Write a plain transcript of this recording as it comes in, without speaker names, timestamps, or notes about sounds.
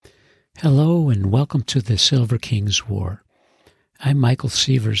Hello and welcome to the Silver King's War. I'm Michael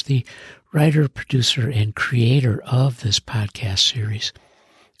Sievers, the writer, producer, and creator of this podcast series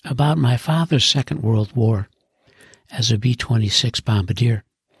about my father's Second World War as a B-26 bombardier.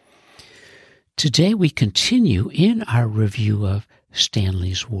 Today we continue in our review of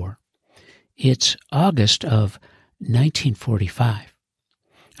Stanley's War. It's August of 1945.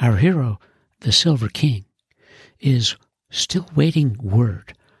 Our hero, the Silver King, is still waiting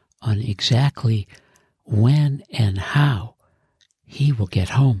word on exactly when and how he will get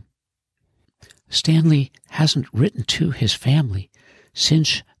home. Stanley hasn't written to his family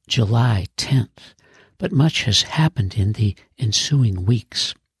since July 10th, but much has happened in the ensuing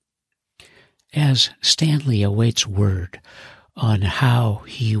weeks. As Stanley awaits word on how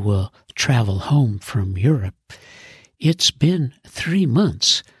he will travel home from Europe, it's been 3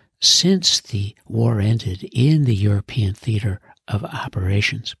 months since the war ended in the European theater of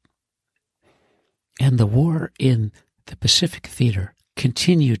operations. And the war in the Pacific theater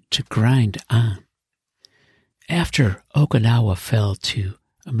continued to grind on. After Okinawa fell to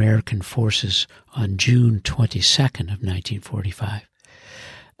American forces on June 22nd of 1945,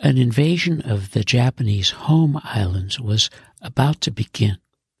 an invasion of the Japanese home islands was about to begin.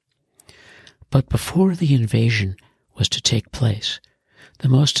 But before the invasion was to take place, the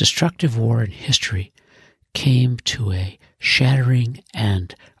most destructive war in history came to a shattering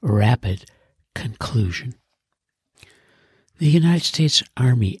and rapid conclusion. The United States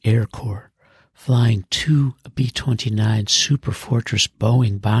Army Air Corps, flying 2 B-29 Superfortress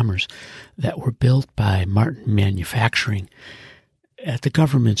Boeing bombers that were built by Martin Manufacturing at the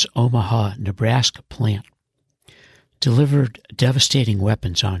government's Omaha, Nebraska plant, delivered devastating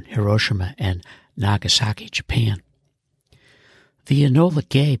weapons on Hiroshima and Nagasaki, Japan. The Enola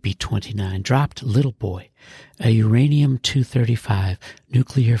Gay B-29 dropped Little Boy, a uranium-235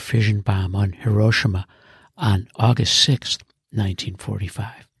 nuclear fission bomb on Hiroshima on August 6,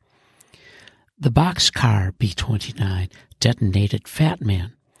 1945. The Boxcar B-29 detonated Fat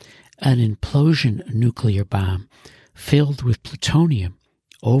Man, an implosion nuclear bomb filled with plutonium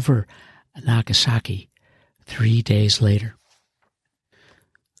over Nagasaki 3 days later.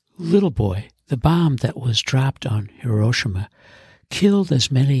 Little Boy, the bomb that was dropped on Hiroshima, killed as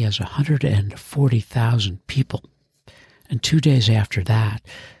many as 140,000 people. And 2 days after that,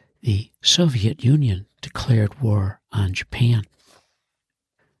 the Soviet Union declared war on Japan.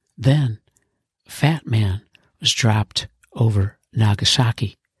 Then, Fat Man was dropped over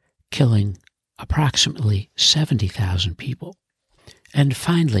Nagasaki, killing approximately 70,000 people. And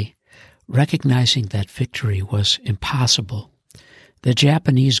finally, recognizing that victory was impossible, the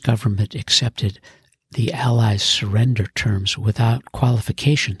Japanese government accepted the Allies' surrender terms without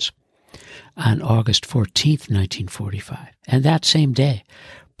qualifications on August 14, 1945. And that same day,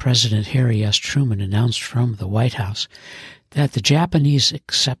 President Harry S. Truman announced from the White House that the Japanese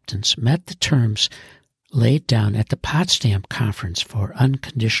acceptance met the terms laid down at the Potsdam Conference for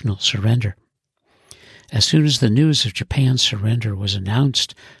unconditional surrender. As soon as the news of Japan's surrender was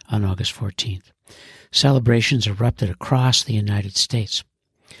announced on August 14th, celebrations erupted across the United States.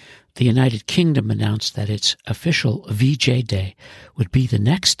 The United Kingdom announced that its official VJ Day would be the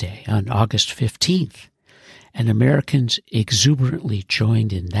next day on August 15th, and Americans exuberantly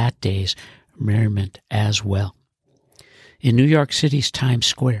joined in that day's merriment as well. In New York City's Times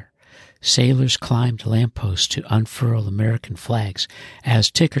Square, sailors climbed lampposts to unfurl American flags as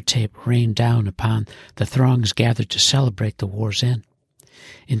ticker tape rained down upon the throngs gathered to celebrate the war's end.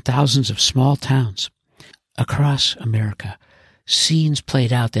 In thousands of small towns across America, scenes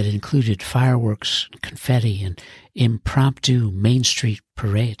played out that included fireworks, confetti, and impromptu Main Street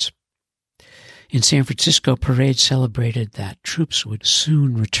parades. In San Francisco, parades celebrated that troops would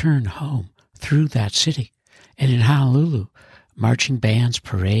soon return home through that city. And in Honolulu, marching bands,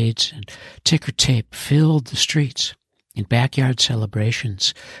 parades, and ticker tape filled the streets. In backyard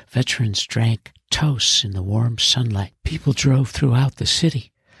celebrations, veterans drank toasts in the warm sunlight. People drove throughout the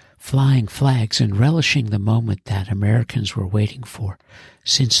city, flying flags and relishing the moment that Americans were waiting for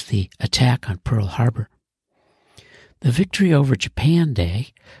since the attack on Pearl Harbor. The Victory over Japan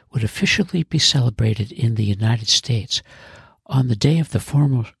Day would officially be celebrated in the United States on the day of the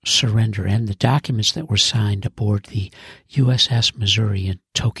formal surrender and the documents that were signed aboard the USS Missouri in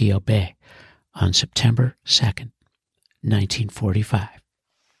Tokyo Bay on September 2nd, 1945.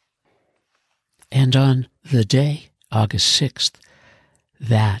 And on the day, August 6th,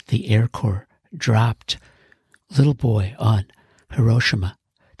 that the Air Corps dropped Little Boy on Hiroshima,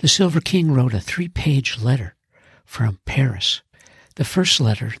 the Silver King wrote a 3-page letter from Paris, the first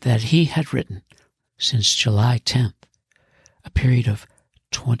letter that he had written since July 10th, a period of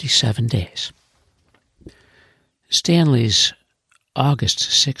 27 days. Stanley's August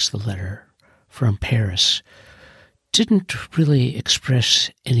 6th letter from Paris didn't really express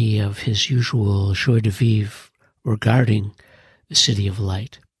any of his usual joie de vivre regarding the City of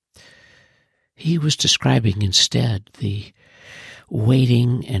Light. He was describing instead the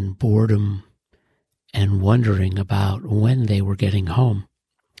waiting and boredom and wondering about when they were getting home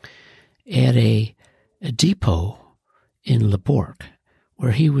at a depot in Le Bourg,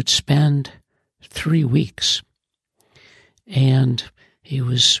 where he would spend 3 weeks. And he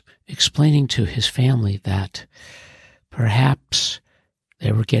was explaining to his family that perhaps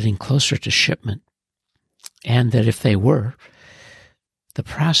they were getting closer to shipment, and that if they were, the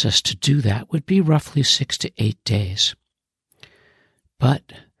process to do that would be roughly 6 to 8 days.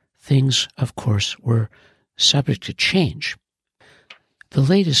 But things, of course, were subject to change. The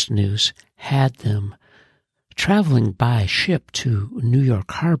latest news had them traveling by ship to New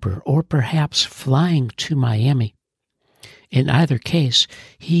York Harbor or perhaps flying to Miami. In either case,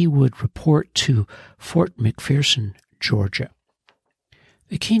 he would report to Fort McPherson, Georgia.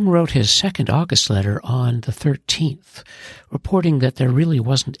 The king wrote his second August letter on the 13th, reporting that there really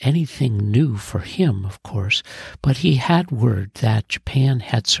wasn't anything new for him, of course, but he had word that Japan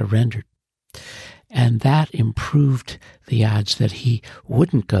had surrendered, and that improved the odds that he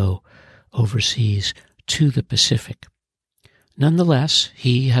wouldn't go overseas to the Pacific. Nonetheless,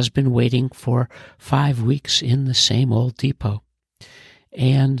 he has been waiting for 5 weeks in the same old depot,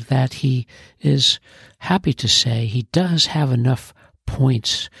 and that he is happy to say he does have enough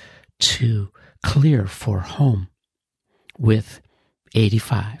points to clear for home with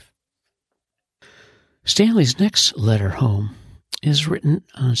 85. Stanley's next letter home is written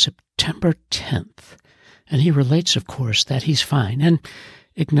on September 10th, and he relates, of course, that he's fine and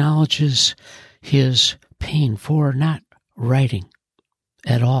acknowledges his pain for not writing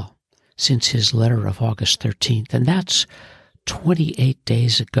at all since his letter of August 13th, and that's 28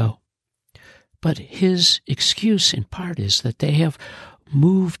 days ago. But his excuse in part is that they have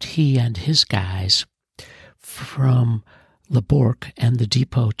moved he and his guys from Le Bourg and the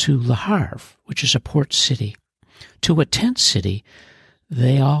depot to Le Havre, which is a port city, to a tent city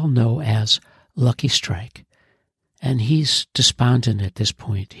they all know as Lucky Strike. And he's despondent at this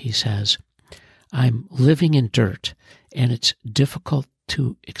point. He says, "I'm living in dirt, and it's difficult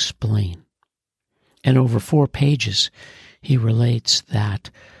to explain." And over 4 pages, he relates that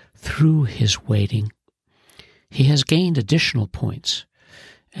through his waiting, he has gained additional points,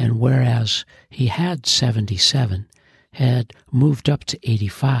 and whereas he had 77, had moved up to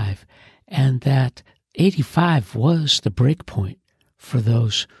 85, and that 85 was the break point for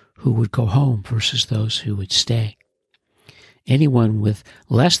those who would go home versus those who would stay. Anyone with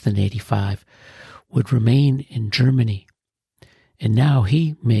less than 85 would remain in Germany, and now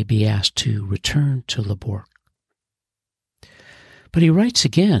he may be asked to return to Le Bourg. But he writes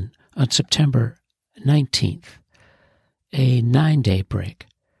again on September 19th, a 9-day break,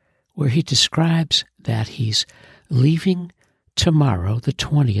 where he describes that he's leaving tomorrow, the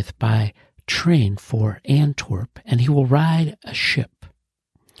 20th, by train for Antwerp, and he will ride a ship.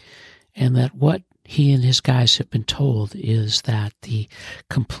 And that what he and his guys have been told is that the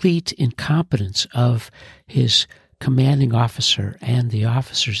complete incompetence of his commanding officer and the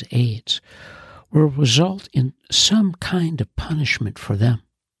officer's aides will result in some kind of punishment for them.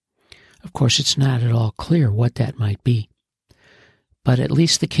 Of course, it's not at all clear what that might be, but at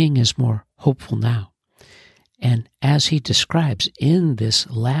least the king is more hopeful now. And as he describes in this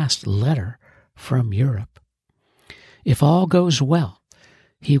last letter from Europe, if all goes well,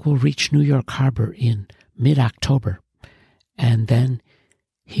 he will reach New York Harbor in mid-October, and then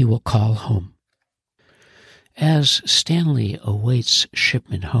he will call home. As Stanley awaits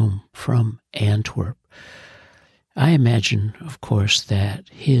shipment home from Antwerp, I imagine, of course, that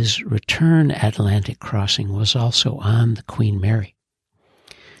his return Atlantic crossing was also on the Queen Mary,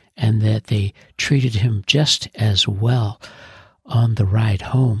 and that they treated him just as well on the ride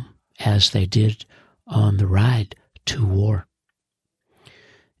home as they did on the ride to war.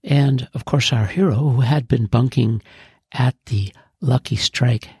 And, of course, our hero, who had been bunking at the Lucky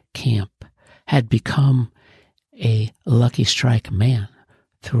Strike camp, had become a Lucky Strike man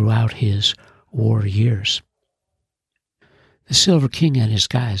throughout his war years. The Silver King and his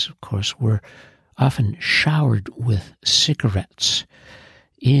guys, of course, were often showered with cigarettes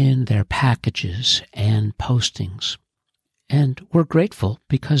in their packages and postings, and were grateful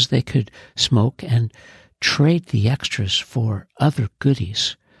because they could smoke and trade the extras for other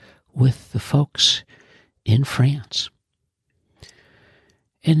goodies with the folks in France.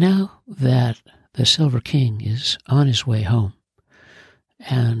 And now that the Silver King is on his way home,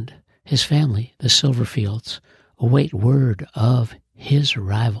 and his family, the Silverfields, await word of his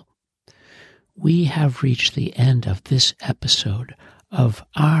arrival. We have reached the end of this episode of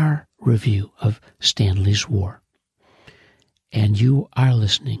our review of Stanley's War, and you are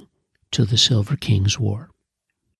listening to the Silver King's War.